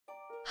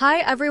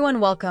Hi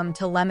everyone, welcome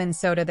to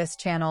LemonSoda. This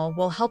channel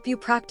will help you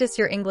practice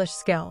your English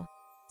skill.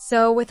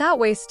 So without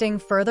wasting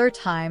further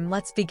time,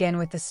 let's begin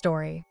with the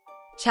story.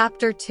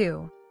 Chapter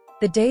 2.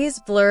 The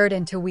days blurred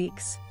into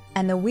weeks,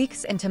 and the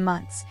weeks into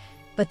months,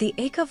 but the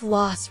ache of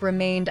loss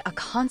remained a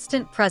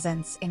constant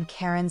presence in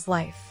Karen's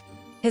life.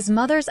 His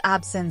mother's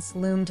absence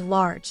loomed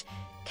large,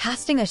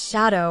 casting a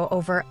shadow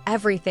over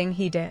everything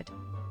he did.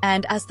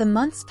 And as the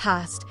months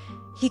passed,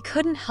 he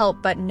couldn't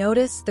help but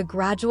notice the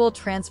gradual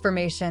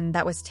transformation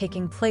that was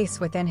taking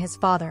place within his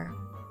father.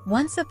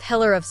 Once a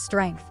pillar of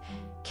strength,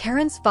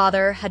 Karen's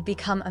father had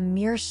become a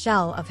mere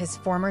shell of his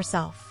former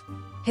self.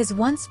 His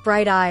once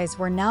bright eyes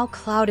were now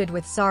clouded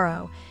with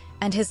sorrow,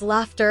 and his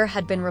laughter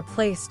had been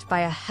replaced by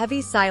a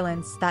heavy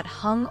silence that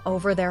hung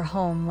over their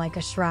home like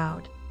a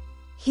shroud.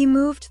 He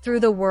moved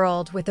through the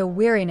world with a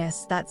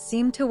weariness that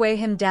seemed to weigh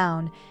him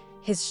down,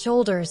 his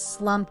shoulders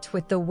slumped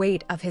with the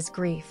weight of his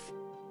grief.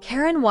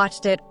 Karen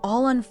watched it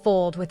all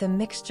unfold with a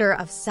mixture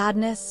of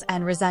sadness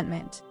and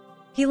resentment.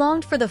 He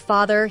longed for the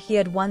father he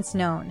had once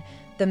known,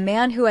 the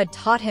man who had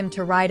taught him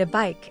to ride a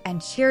bike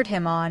and cheered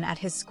him on at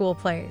his school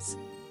plays.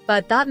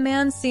 But that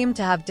man seemed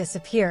to have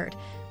disappeared,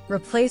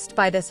 replaced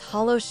by this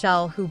hollow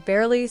shell who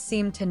barely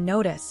seemed to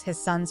notice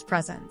his son's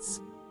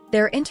presence.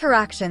 Their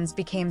interactions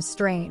became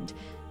strained,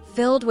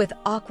 filled with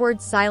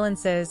awkward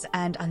silences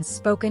and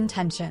unspoken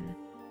tension.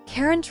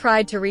 Karen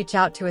tried to reach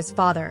out to his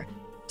father,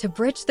 to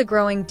bridge the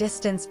growing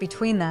distance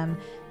between them,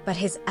 but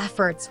his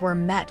efforts were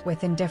met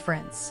with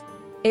indifference.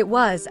 It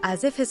was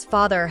as if his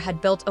father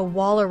had built a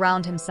wall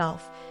around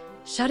himself,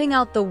 shutting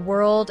out the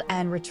world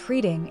and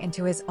retreating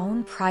into his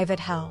own private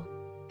hell.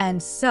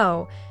 And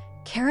so,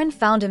 Karen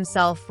found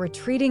himself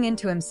retreating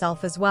into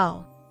himself as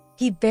well.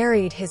 He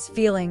buried his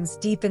feelings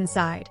deep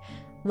inside,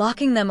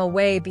 locking them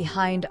away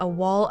behind a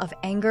wall of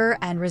anger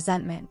and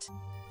resentment.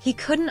 He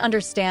couldn't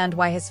understand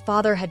why his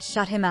father had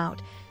shut him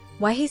out,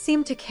 why he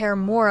seemed to care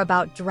more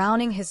about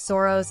drowning his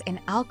sorrows in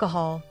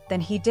alcohol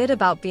than he did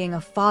about being a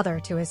father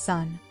to his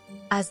son.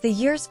 As the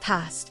years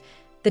passed,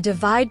 the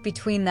divide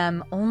between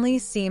them only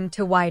seemed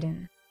to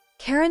widen.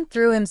 Karen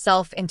threw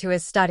himself into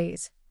his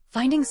studies,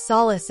 finding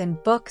solace in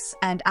books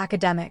and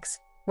academics,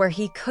 where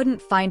he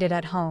couldn't find it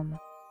at home.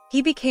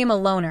 He became a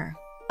loner,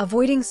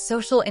 avoiding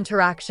social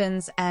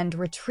interactions and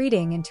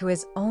retreating into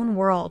his own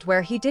world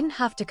where he didn't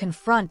have to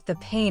confront the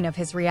pain of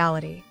his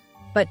reality.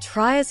 But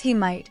try as he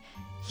might,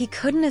 he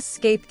couldn't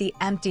escape the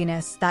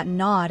emptiness that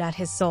gnawed at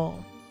his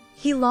soul.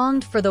 He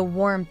longed for the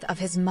warmth of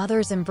his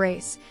mother's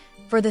embrace,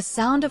 for the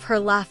sound of her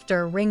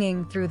laughter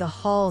ringing through the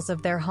halls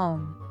of their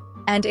home.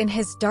 And in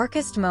his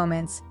darkest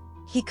moments,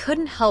 he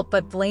couldn't help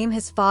but blame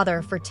his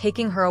father for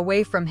taking her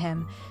away from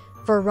him,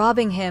 for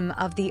robbing him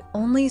of the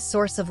only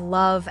source of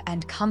love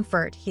and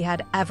comfort he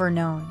had ever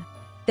known.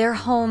 Their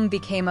home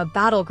became a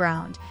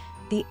battleground,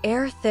 the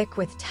air thick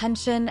with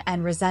tension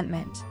and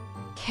resentment.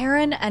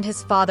 Karen and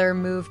his father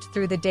moved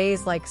through the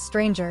days like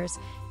strangers,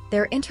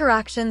 their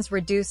interactions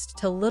reduced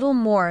to little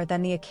more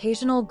than the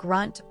occasional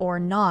grunt or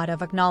nod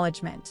of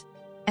acknowledgement.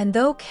 And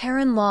though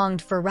Karen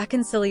longed for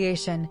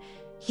reconciliation,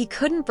 he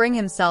couldn't bring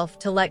himself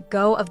to let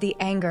go of the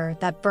anger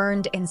that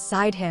burned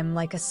inside him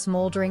like a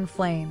smoldering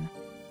flame.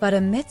 But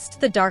amidst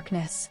the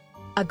darkness,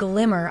 a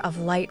glimmer of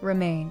light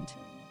remained.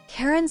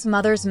 Karen's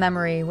mother's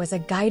memory was a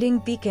guiding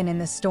beacon in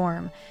the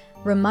storm,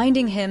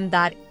 reminding him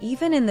that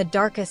even in the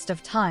darkest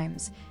of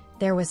times,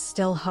 there was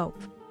still hope.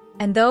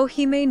 And though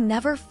he may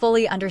never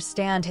fully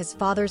understand his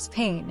father's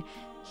pain,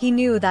 he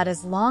knew that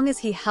as long as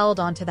he held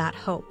onto that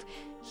hope,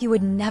 he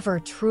would never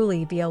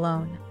truly be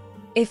alone.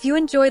 If you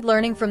enjoyed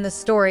learning from the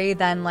story,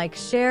 then like,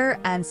 share,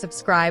 and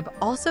subscribe.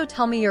 Also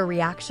tell me your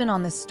reaction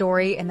on the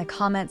story in the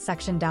comment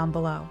section down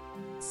below.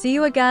 See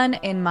you again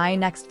in my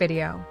next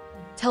video.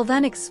 Till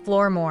then,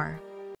 explore more.